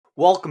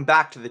Welcome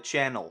back to the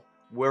channel,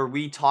 where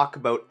we talk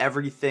about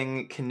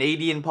everything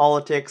Canadian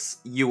politics,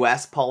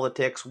 US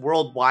politics,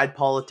 worldwide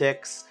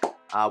politics.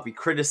 We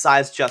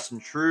criticize Justin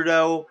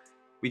Trudeau.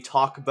 We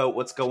talk about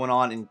what's going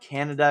on in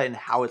Canada and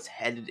how it's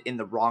headed in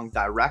the wrong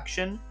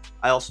direction.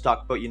 I also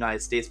talk about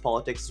United States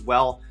politics as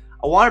well.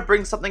 I want to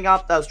bring something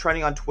up that was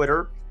trending on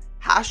Twitter.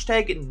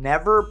 Hashtag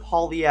never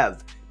Poilievre.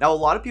 Now, a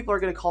lot of people are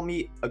going to call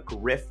me a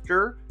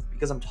grifter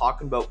because I'm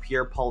talking about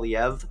Pierre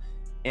Poilievre.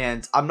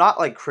 And I'm not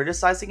like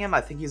criticizing him.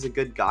 I think he's a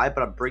good guy,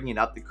 but I'm bringing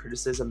up the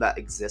criticism that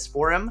exists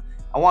for him.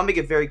 I want to make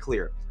it very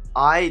clear.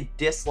 I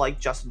dislike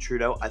Justin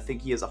Trudeau. I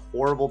think he is a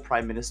horrible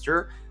prime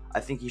minister. I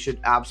think he should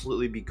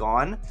absolutely be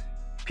gone.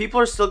 People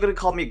are still going to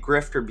call me a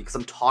grifter because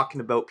I'm talking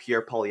about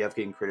Pierre Poilievre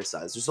getting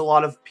criticized. There's a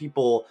lot of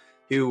people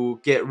who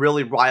get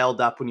really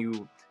riled up when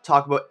you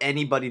talk about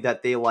anybody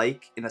that they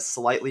like in a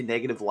slightly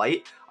negative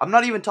light. I'm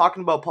not even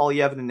talking about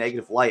Poilievre in a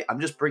negative light.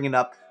 I'm just bringing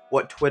up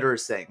what Twitter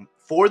is saying.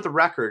 For the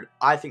record,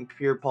 I think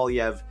Pierre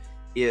Poilievre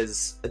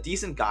is a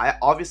decent guy.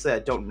 Obviously, I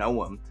don't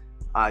know him.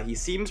 He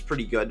seems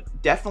pretty good.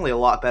 Definitely a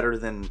lot better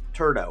than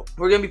Trudeau.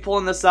 We're going to be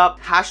pulling this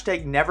up.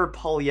 Hashtag never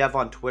Poilievre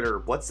on Twitter.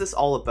 What's this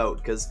all about?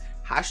 Because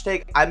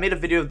hashtag, I made a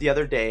video the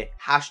other day.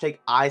 Hashtag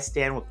I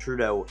stand with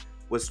Trudeau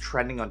was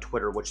trending on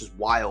Twitter, which is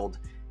wild.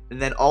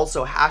 And then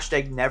also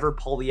hashtag never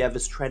Poilievre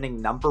is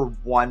trending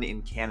 #1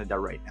 in Canada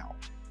right now.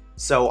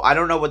 So I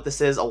don't know what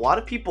this is. A lot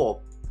of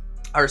people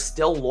are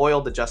still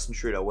loyal to Justin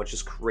Trudeau, which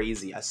is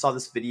crazy. I saw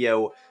this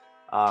video,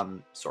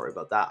 sorry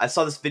about that. I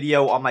saw this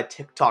video on my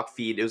TikTok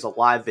feed. It was a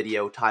live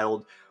video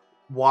titled,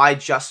 "Why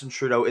Justin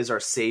Trudeau is Our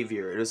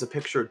Savior." It was a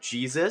picture of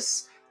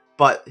Jesus,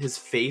 but his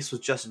face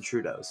was Justin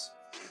Trudeau's.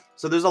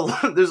 So there's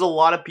a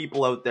lot of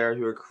people out there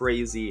who are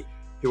crazy,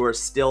 who are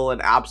still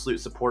in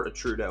absolute support of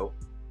Trudeau.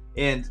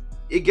 And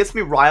it gets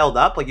me riled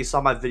up. Like you saw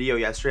my video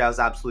yesterday, I was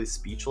absolutely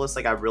speechless.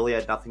 Like I really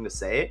had nothing to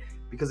say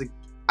because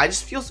I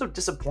just feel so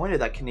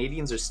disappointed that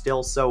Canadians are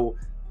still so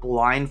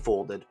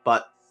blindfolded,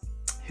 but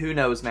who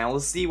knows, man.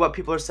 Let's see what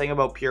people are saying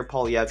about Pierre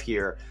Poilievre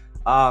here.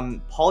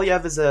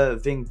 Poilievre is a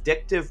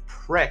vindictive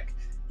prick.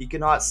 He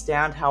cannot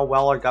stand how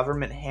well our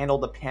government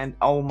handled the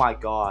oh my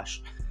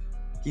gosh.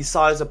 He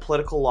saw it as a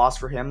political loss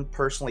for him.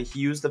 Personally,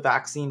 he used the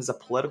vaccine as a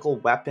political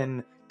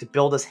weapon to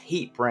build his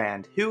hate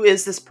brand. Who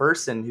is this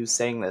person who's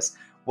saying this?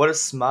 What a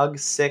smug,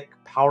 sick,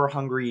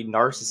 power-hungry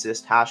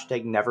narcissist.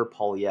 Hashtag never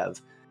Poilievre.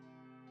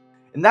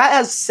 And that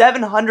has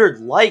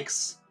 700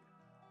 likes.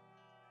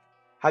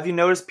 Have you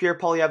noticed Pierre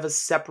Poilievre has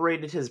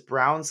separated his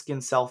brown skin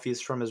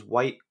selfies from his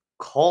white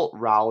cult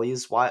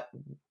rallies? What?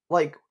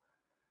 Like,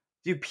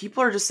 dude,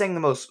 people are just saying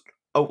the most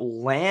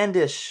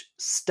outlandish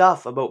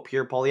stuff about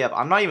Pierre Poilievre.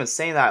 I'm not even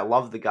saying that I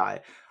love the guy.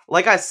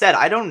 Like I said,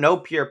 I don't know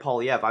Pierre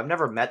Poilievre. I've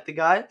never met the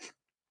guy.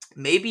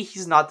 Maybe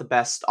he's not the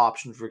best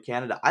option for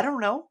Canada. I don't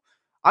know.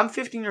 I'm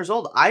 15 years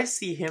old. I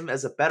see him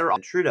as a better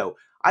option than Trudeau.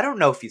 I don't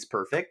know if he's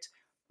perfect,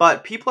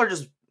 but people are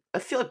just, I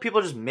feel like people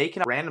are just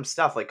making up random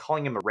stuff, like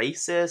calling him a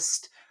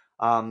racist,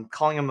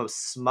 calling him a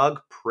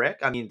smug prick.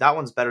 I mean, that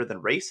one's better than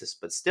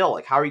racist, but still,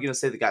 like, how are you going to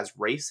say the guy's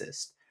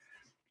racist?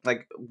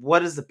 Like,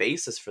 what is the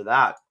basis for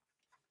that?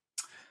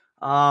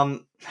 Okay,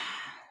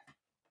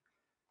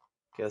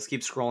 let's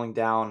keep scrolling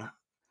down.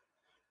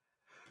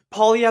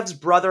 Poilievre's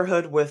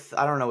brotherhood with,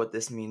 I don't know what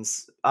this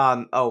means.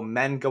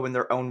 Men go in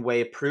their own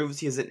way proves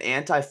he is an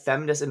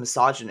anti-feminist and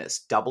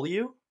misogynist.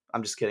 W?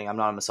 I'm just kidding. I'm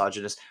not a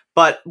misogynist.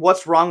 But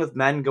what's wrong with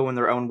men going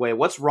their own way?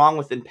 What's wrong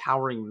with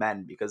empowering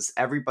men? Because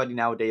everybody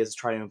nowadays is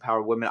trying to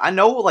empower women. I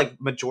know, like,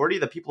 majority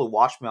of the people who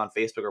watch me on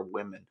Facebook are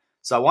women.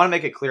 So I want to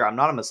make it clear, I'm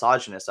not a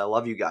misogynist. I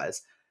love you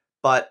guys.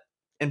 But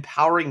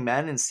empowering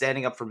men and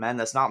standing up for men,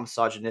 that's not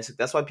misogynistic.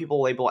 That's why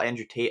people label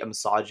Andrew Tate a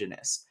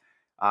misogynist.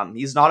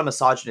 He's not a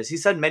misogynist. He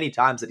said many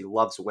times that he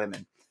loves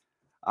women.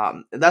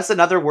 That's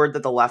another word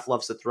that the left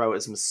loves to throw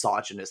is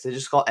misogynist. They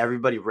just call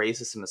everybody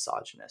racist and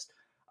misogynist.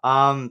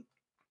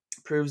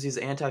 Proves he's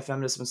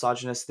anti-feminist,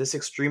 misogynist. This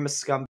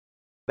extremist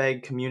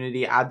scumbag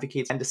community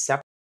advocates and to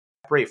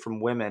separate from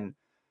women.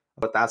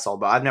 But that's all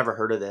about. I've never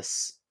heard of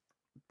this,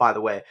 by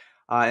the way.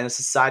 In a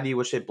society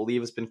which they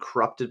believe has been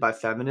corrupted by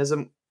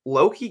feminism,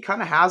 low-key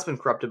kind of has been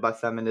corrupted by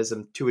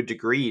feminism to a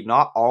degree.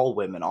 Not all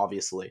women,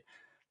 obviously.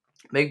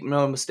 Make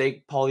no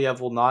mistake, Poilievre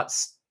will not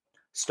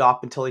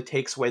stop until he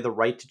takes away the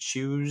right to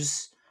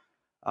choose.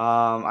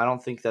 I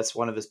don't think that's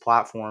one of his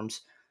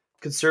platforms.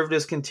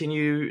 Conservatives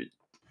continue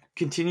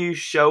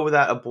show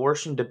that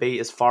abortion debate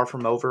is far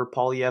from over.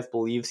 Poilievre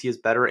believes he is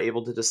better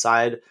able to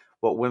decide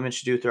what women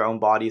should do with their own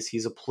bodies.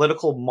 He's a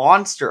political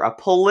monster. A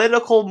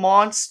political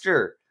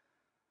monster.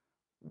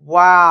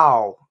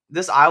 Wow.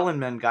 This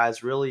Islandman guy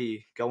is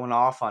really going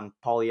off on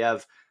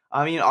Poilievre.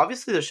 I mean,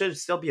 obviously there should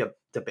still be a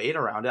debate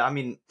around it. I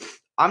mean,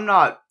 I'm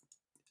not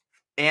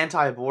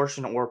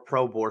anti-abortion or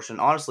pro-abortion.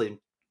 Honestly,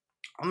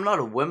 I'm not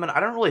a woman. I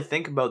don't really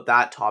think about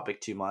that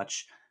topic too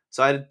much.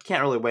 So I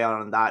can't really weigh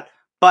on that.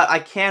 But I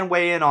can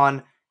weigh in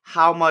on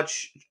how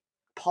much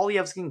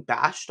Poilievre's getting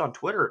bashed on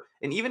Twitter.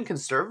 And even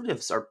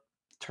conservatives are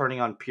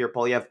turning on Pierre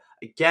Poilievre.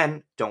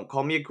 Again, don't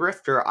call me a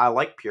grifter. I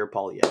like Pierre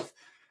Poilievre.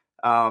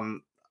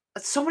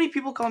 So many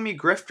people call me a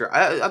grifter.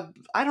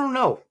 I don't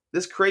know.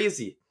 This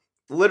crazy.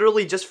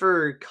 Literally just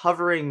for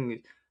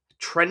covering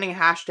trending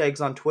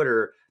hashtags on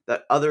Twitter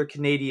that other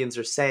Canadians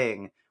are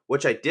saying,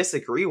 which I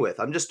disagree with.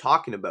 I'm just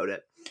talking about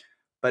it.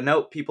 But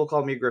no, people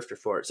call me a grifter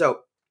for it.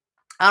 So,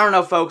 I don't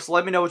know, folks.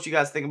 Let me know what you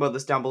guys think about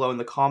this down below in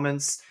the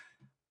comments.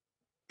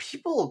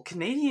 People,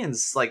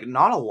 Canadians, like,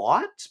 not a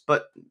lot,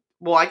 but,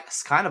 well, I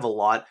guess kind of a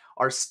lot,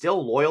 are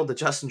still loyal to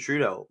Justin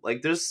Trudeau.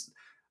 Like, there's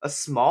a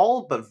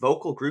small but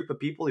vocal group of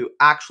people who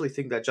actually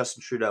think that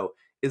Justin Trudeau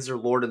is their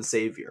Lord and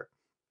Savior.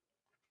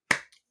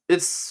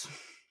 It's,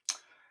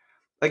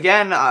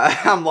 again,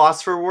 I'm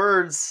lost for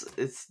words.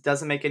 It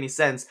doesn't make any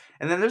sense.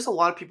 And then there's a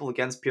lot of people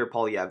against Pierre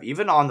Poilievre,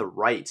 even on the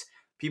right.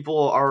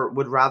 People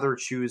would rather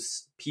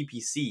choose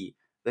PPC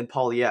than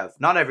Poilievre.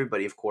 Not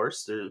everybody, of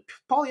course.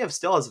 Poilievre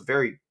still has a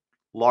very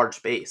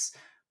large base,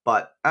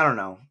 but I don't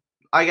know.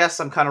 I guess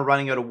I'm kind of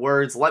running out of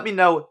words. Let me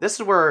know. This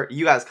is where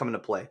you guys come into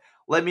play.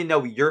 Let me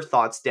know your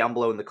thoughts down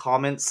below in the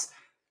comments.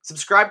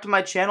 Subscribe to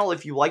my channel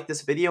if you like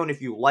this video and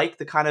if you like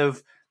the kind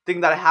of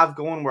thing that I have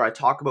going where I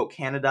talk about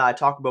Canada, I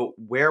talk about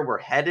where we're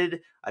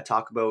headed, I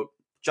talk about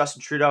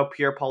Justin Trudeau,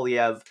 Pierre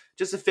Poilievre,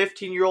 just a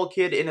 15-year-old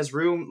kid in his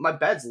room. My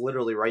bed's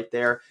literally right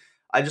there.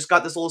 I just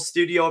got this little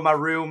studio in my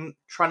room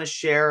trying to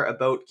share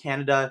about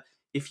Canada.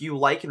 If you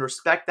like and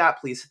respect that,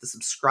 please hit the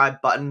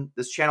subscribe button.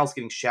 This channel is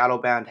getting shadow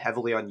banned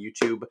heavily on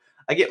YouTube.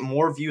 I get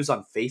more views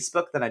on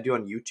Facebook than I do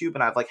on YouTube,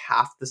 and I have like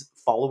half the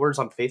followers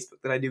on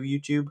Facebook than I do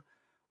YouTube,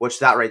 which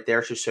that right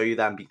there should show you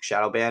that I'm being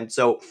shadow banned.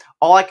 So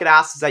all I could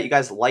ask is that you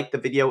guys like the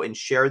video and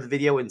share the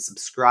video and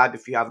subscribe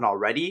if you haven't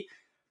already.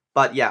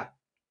 But yeah,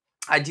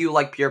 I do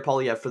like Pierre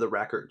Poilievre for the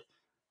record.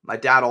 My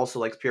dad also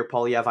likes Pierre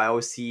Poilievre. I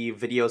always see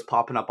videos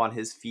popping up on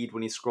his feed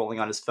when he's scrolling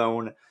on his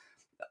phone.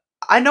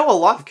 I know a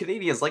lot of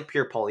Canadians like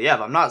Pierre Poilievre.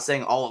 I'm not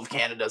saying all of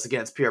Canada's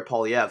against Pierre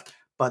Poilievre,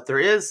 but there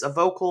is a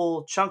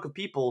vocal chunk of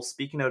people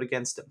speaking out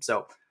against him.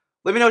 So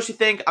let me know what you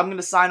think. I'm going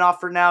to sign off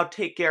for now.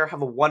 Take care.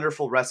 Have a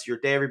wonderful rest of your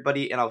day,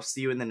 everybody, and I'll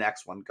see you in the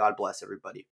next one. God bless everybody.